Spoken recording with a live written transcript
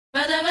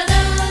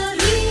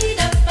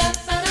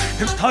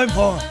It's time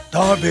for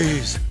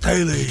Darby's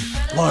Daily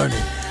Blarney.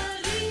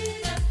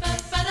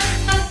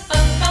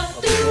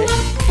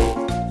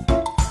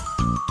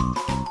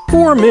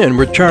 Four men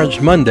were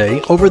charged Monday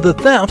over the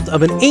theft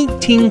of an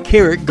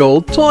 18-karat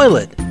gold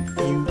toilet.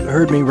 You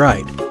heard me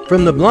right.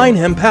 From the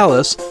Blarney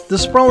Palace, the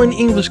sprawling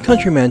English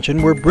country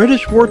mansion where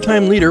British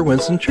wartime leader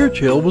Winston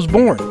Churchill was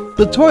born.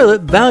 The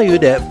toilet,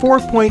 valued at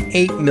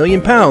 £4.8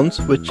 million,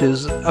 which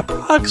is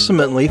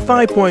approximately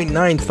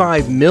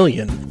 $5.95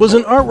 million, was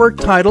an artwork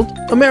titled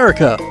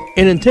America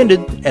and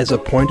intended as a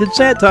pointed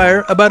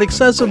satire about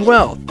excessive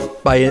wealth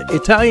by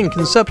Italian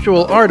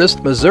conceptual artist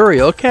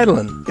Maurizio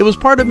Catalan. It was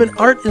part of an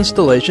art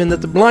installation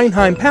at the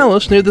Blarney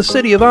Palace near the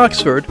city of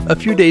Oxford a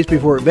few days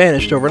before it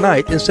vanished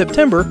overnight in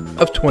September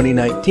of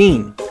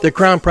 2019. The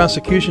Crown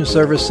Prosecution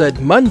Service said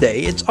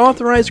Monday it's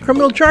authorized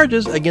criminal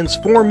charges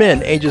against four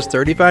men ages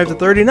 35 to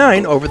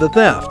 39 over the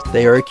theft.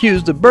 They are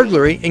accused of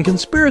burglary and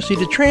conspiracy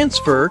to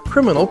transfer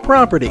criminal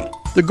property.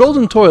 The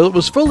golden toilet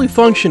was fully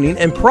functioning,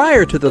 and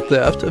prior to the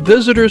theft,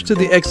 visitors to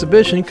the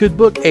exhibition could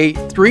book a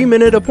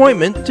 3-minute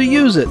appointment to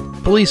use it.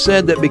 Police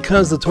said that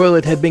because the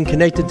toilet had been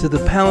connected to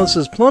the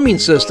palace's plumbing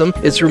system,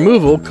 its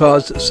removal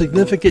caused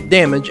significant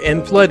damage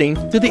and flooding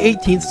to the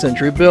 18th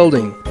century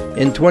building.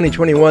 In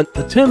 2021,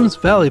 the Thames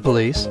Valley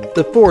Police,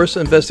 the force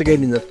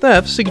investigating the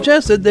theft,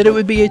 suggested that it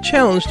would be a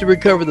challenge to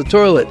recover the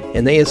toilet,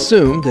 and they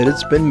assumed that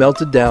it's been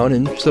melted down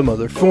in some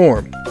other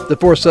form. The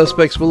four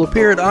suspects will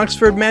appear at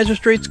Oxford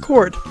Magistrates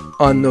Court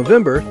on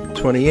November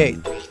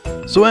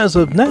 28th. So as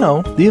of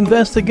now, the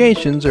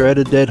investigations are at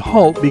a dead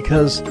halt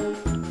because,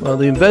 well,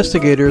 the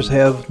investigators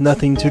have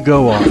nothing to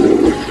go on.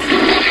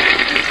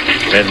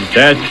 And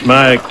that's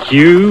my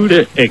cue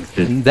to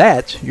exit. And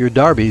that's your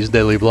Darby's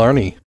Daily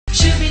Blarney.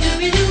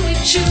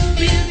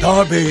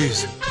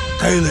 Darby's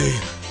Daily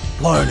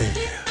Blarney.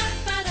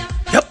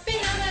 Yep,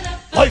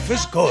 life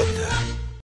is good.